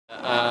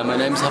My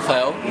name is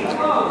Rafael.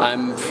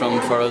 I'm from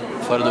Fora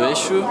do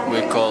Eixo.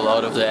 We call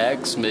out of the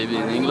eggs, maybe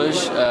in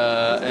English.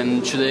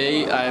 And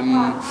today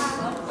I'm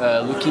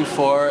looking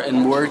for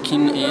and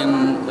working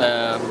in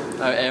an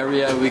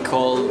area we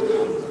call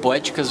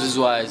poéticas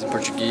visuais in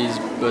Portuguese,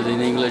 but in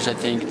English I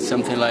think it's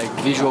something like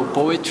visual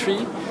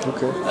poetry.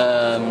 Okay.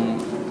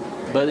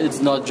 But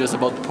it's not just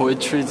about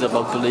poetry, it's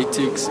about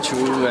politics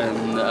too,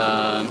 and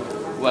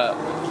well,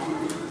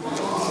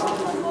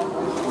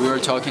 we were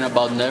talking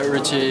about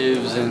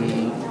narratives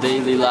and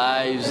daily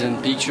lives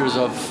and pictures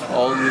of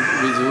all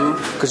we do.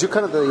 Because you're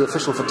kind of the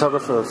official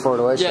photographer of Fora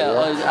do Eixo,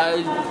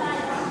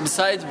 yeah?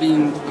 Besides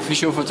being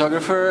official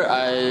photographer,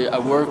 I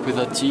work with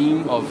a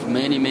team of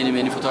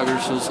many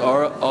photographers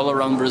all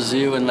around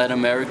Brazil and Latin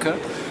America,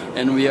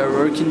 and we are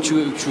working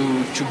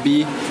to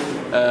be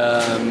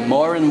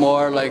more and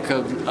more like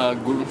a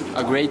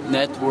great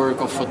network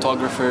of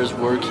photographers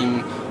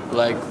working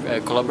like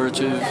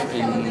collaborative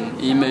in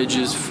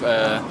images,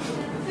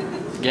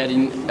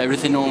 getting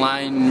everything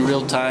online in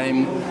real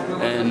time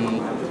and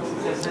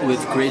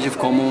with Creative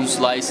Commons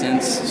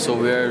license. So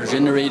we are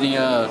generating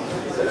a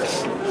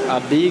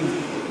big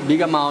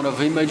amount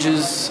of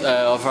images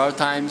of our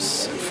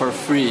times for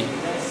free,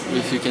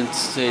 if you can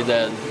say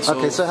that. So,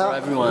 okay, so for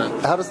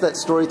everyone. How does that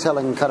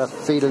storytelling kind of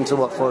feed into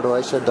what Fora do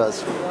Eixo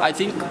does? I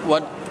think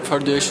what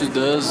Fora do Eixo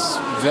does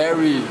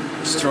very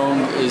strong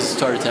is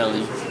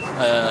storytelling.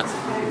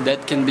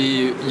 That can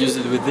be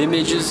used with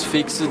images,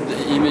 fixed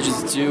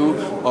images too,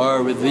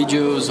 or with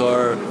videos,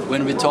 or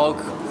when we talk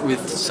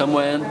with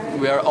someone,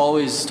 we are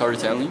always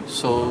storytelling.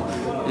 So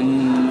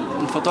in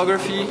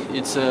photography,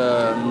 it's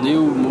a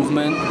new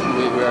movement.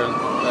 We are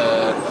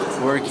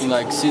working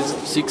like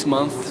 6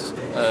 months.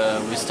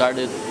 We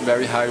started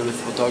very hard with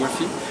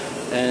photography,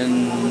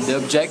 and the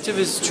objective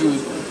is to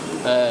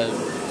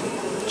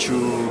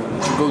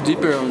go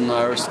deeper on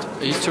our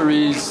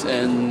histories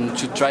and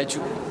to try to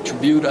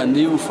build a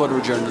new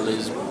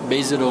photojournalism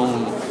based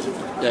on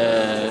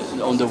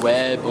the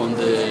web,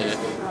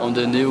 on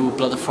the new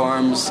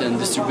platforms and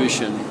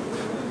distribution.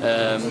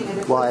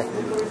 Why?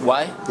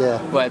 Why? Yeah.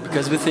 Why?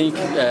 Because we think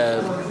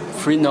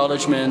free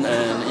knowledge and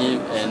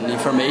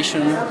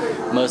information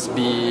must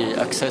be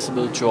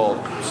accessible to all.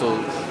 So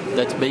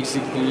that's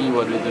basically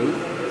what we do.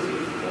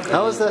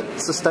 How is that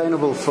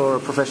sustainable for a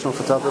professional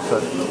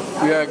photographer?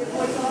 We are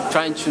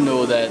trying to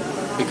know that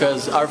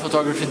because our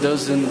photography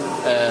doesn't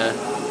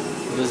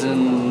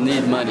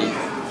need money.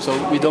 So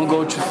we don't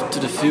go to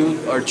the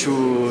field or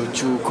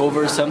to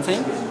cover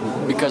something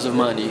because of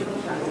money.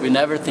 We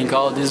never think,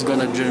 oh, this is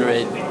gonna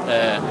generate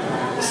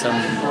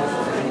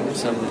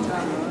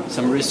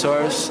some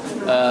resource,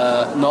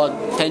 not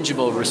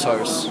tangible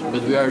resource,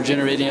 but we are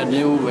generating a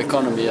new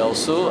economy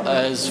also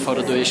as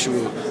Fora do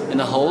Eixo in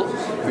a whole.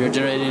 We are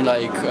generating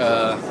like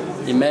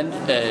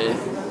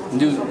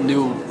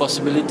new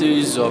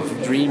possibilities of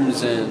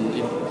dreams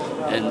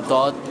and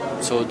thought.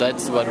 So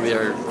that's what we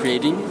are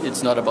creating.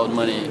 It's not about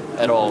money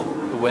at all.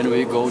 When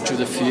we go to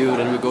the field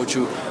and we go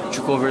to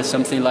cover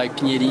something like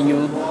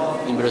Pinheirinho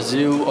in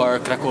Brazil or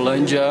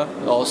Cracolândia,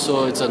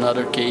 also it's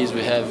another case.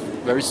 We have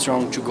very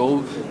strong to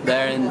go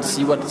there and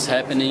see what's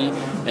happening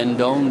and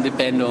don't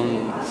depend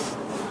on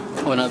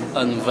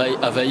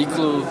a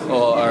vehicle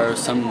or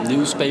some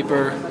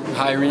newspaper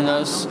hiring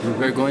us.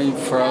 We're going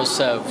for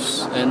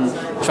ourselves and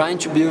trying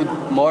to build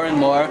more and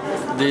more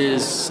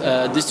this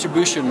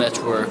distribution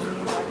network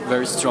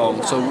very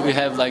strong. So we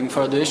have, like in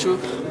Fora do Eixo,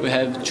 we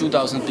have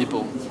 2,000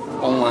 people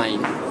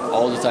online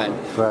all the time.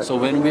 Right. So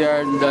when we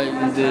are in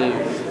the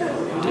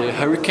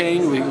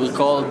hurricane, we will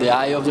call it the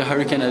eye of the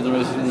hurricane. I don't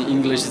know if in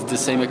English it's the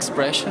same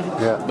expression.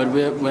 Yeah. But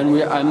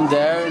I'm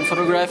there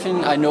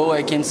photographing, I know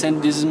I can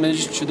send this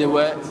image to the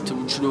web,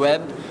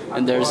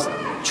 and there's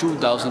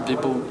 2,000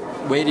 people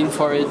waiting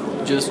for it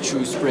just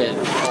to spread.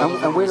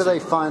 And where do they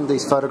find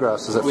these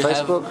photographs? Is it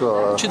Facebook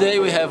or? Today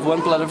we have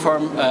one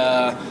platform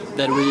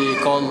that we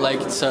call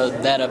like it's a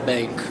data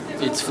bank.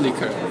 It's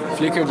Flickr.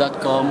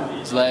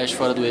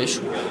 Flickr.com/Fora do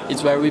Eixo.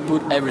 It's where we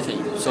put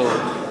everything. So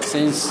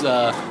since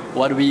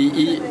what we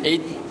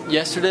ate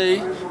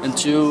yesterday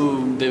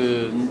until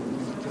the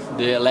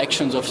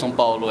elections of São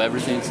Paulo,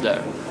 everything's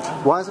there.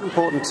 Why is it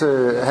important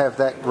to have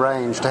that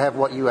range, to have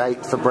what you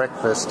ate for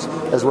breakfast,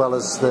 as well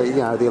as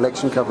the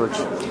election coverage?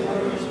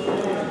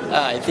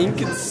 I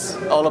think it's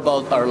all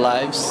about our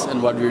lives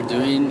and what we're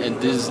doing,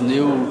 and this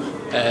new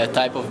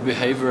type of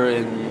behavior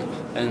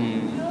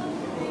and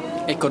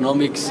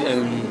economics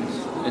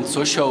and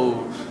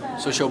social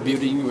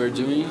building we're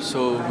doing.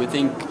 So we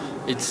think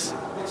it's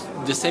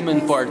the same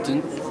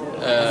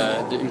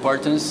the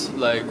importance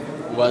like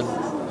what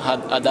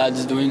Haddad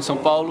is doing in São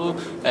Paulo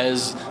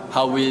as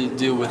how we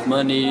deal with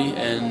money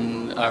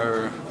and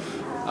our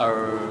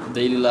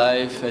daily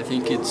life. I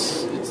think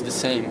it's the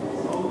same.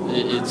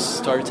 It's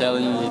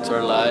storytelling, it's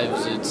our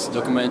lives, it's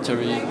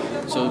documentary.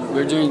 So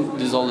we're doing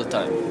this all the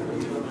time.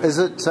 Is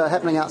it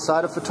happening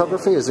outside of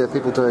photography? Is there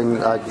people doing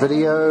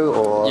video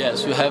or?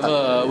 Yes, we have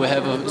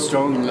a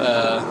strong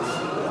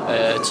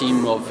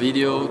team of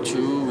video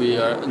too. We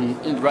are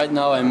right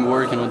now. I'm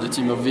working on the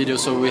team of video,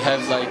 so we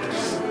have like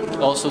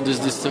also this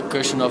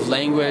discussion of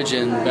language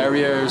and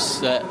barriers.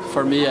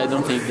 For me, I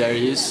don't think there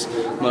is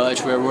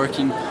much. We're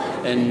working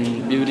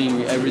and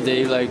building every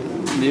day like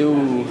a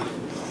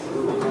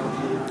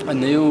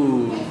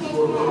new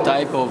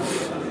type of,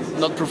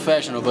 not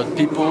professional, but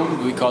people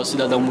we call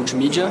cidadão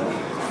multimedia.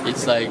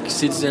 It's like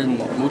citizen,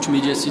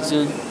 multimedia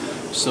citizen,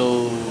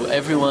 so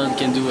everyone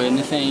can do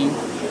anything,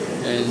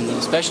 and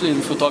especially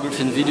in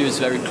photography and video it's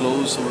very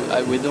close, so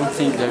we don't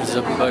think there's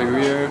a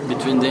barrier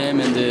between them,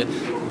 and the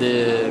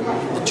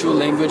two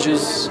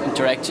languages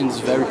interacting is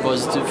very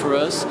positive for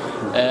us.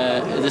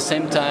 At the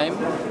same time,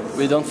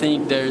 we don't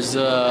think there's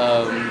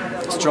a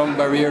strong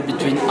barrier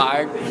between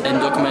art and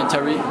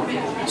documentary.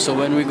 So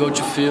when we go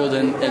to field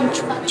and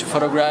to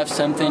photograph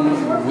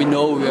something, we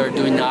know we are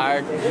doing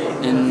art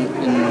in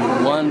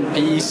one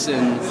piece,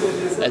 and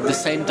at the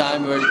same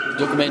time we're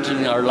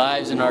documenting our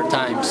lives and our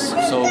times.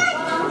 So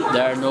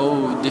there are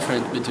no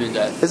difference between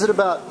that. Is it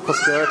about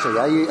posterity?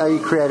 Are you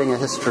creating a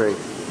history?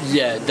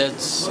 Yeah,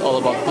 that's all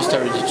about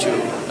posterity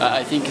too.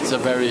 I think it's a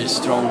very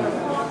strong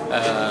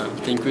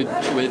thing.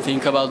 We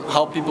think about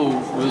how people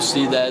will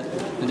see that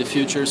in the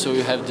future, so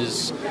you have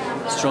this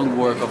strong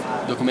work of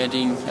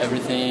documenting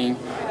everything,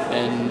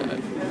 and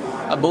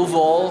above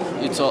all,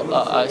 it's all,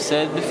 I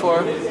said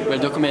before, we're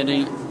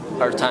documenting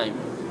our time.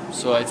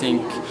 So I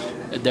think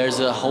there's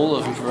a whole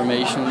of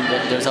information,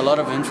 there's a lot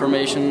of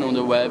information on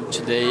the web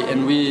today,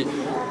 and we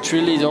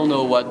truly don't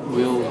know what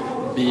will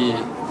be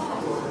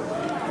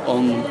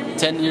on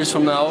 10 years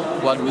from now,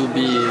 what will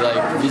be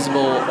like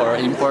visible or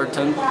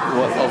important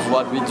of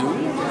what we do.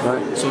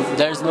 Right. So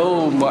there's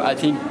no more, I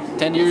think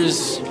 10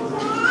 years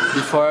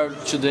before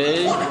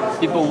today,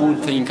 people would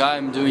think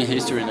I'm doing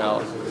history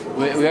now.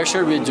 We are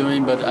sure we're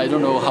doing, but I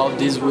don't know how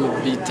this will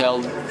be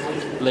told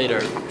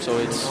later. So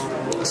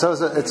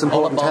it's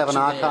important to have an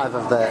archive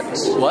of that.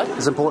 What?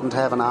 It's important to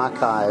have an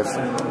archive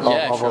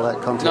of all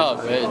that content. No,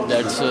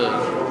 that's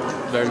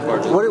very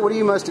important. What are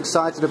you most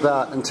excited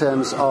about in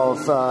terms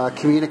of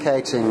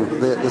communicating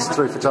this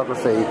through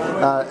photography?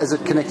 Is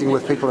it connecting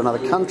with people in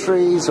other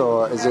countries,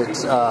 or is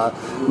it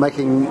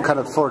making kind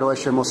of Fora do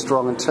Eixo more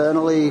strong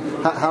internally?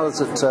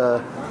 How's it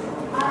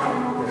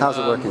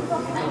working?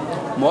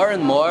 More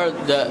and more,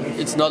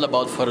 it's not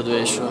about Fora do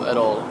Eixo at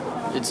all.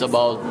 It's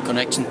about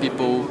connecting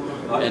people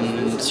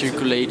and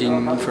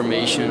circulating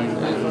information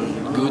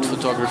and good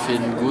photography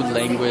and good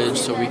language,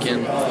 so we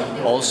can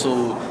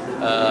also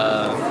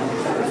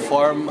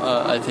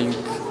I think,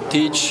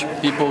 teach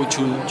people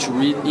to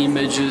read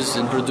images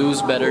and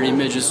produce better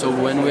images. So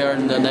when we are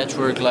in a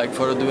network like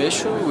Fora do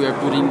Eixo, we are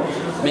putting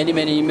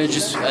many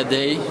images a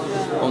day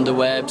on the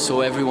web,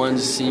 so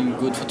everyone's seeing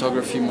good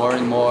photography more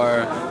and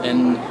more.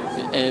 And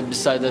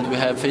besides that, we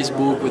have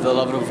Facebook with a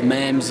lot of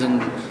memes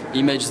and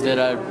images that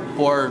are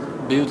poor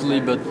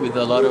beautifully, but with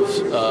a lot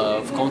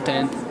of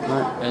content.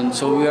 Right. And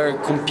so we are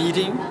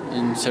competing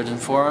in certain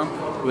form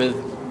with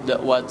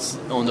what's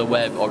on the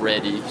web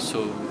already.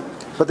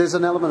 But there's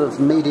an element of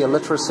media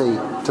literacy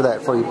to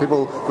that for you,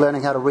 people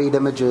learning how to read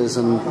images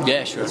and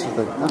yeah, sure. That sort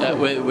of thing. Okay.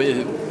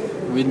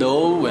 We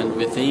know and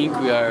we think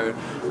we are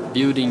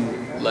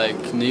building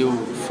like new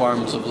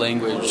forms of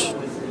language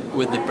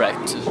with the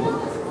practice.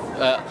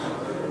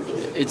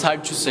 It's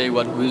hard to say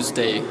what will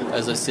stay.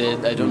 As I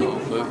said, I don't know.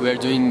 We are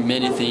doing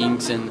many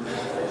things, and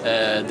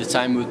the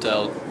time will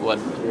tell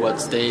what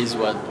stays,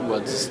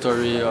 what's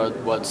story or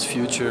what's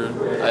future.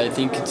 I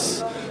think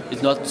it's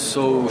not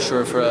so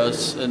sure for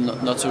us, and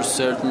not so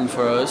certain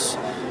for us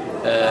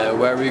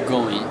where we're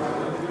going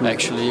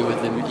actually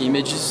with the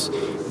images.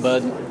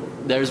 But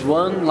there's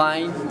one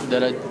line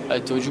that I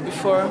told you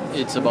before.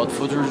 It's about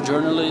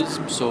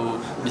photojournalism. So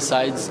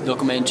besides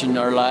documenting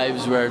our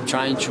lives, we're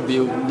trying to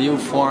build new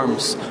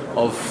forms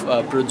of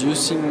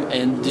producing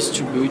and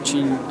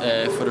distributing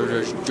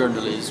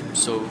photojournalism.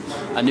 So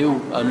a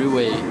new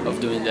way of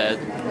doing that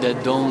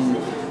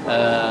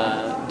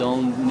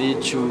don't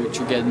need to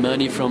get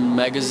money from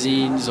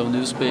magazines or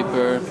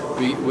newspaper.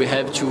 We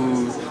have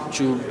to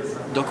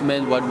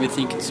document what we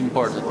think is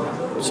important.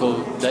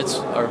 So that's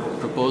our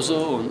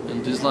proposal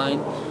on this line.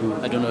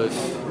 I don't know if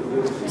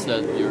it's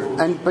that your...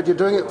 But you're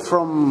doing it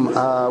from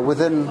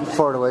within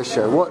Fora do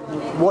Eixo.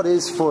 What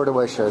is Fora do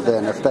Eixo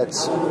then, if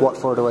that's what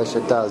Fora do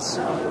Eixo does?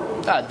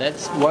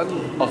 That's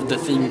one of the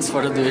things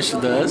Fora do Eixo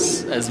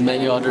does, as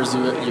many others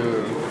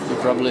you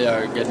probably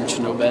are getting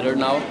to know better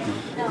now.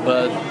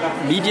 But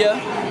media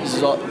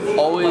is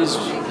always,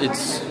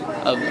 it's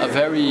a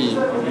very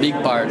big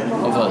part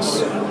of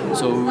us.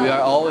 So we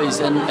are always,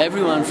 and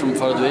everyone from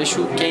Fora do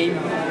Eixo came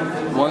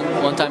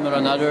one time or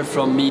another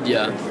from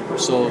media.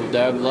 So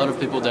there are a lot of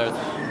people that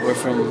were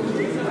from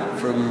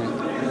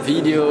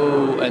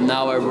video, and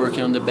now are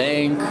working on the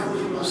bank.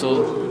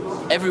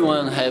 So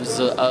everyone has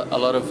a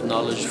lot of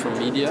knowledge from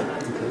media.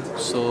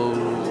 So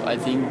I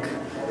think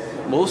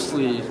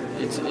mostly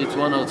it's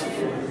one of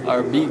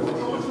our big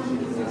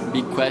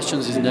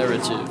questions is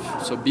narrative.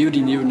 So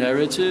building new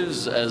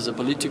narratives as a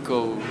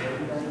political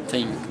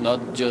thing,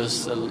 not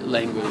just a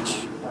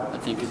language. I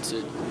think it's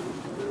it.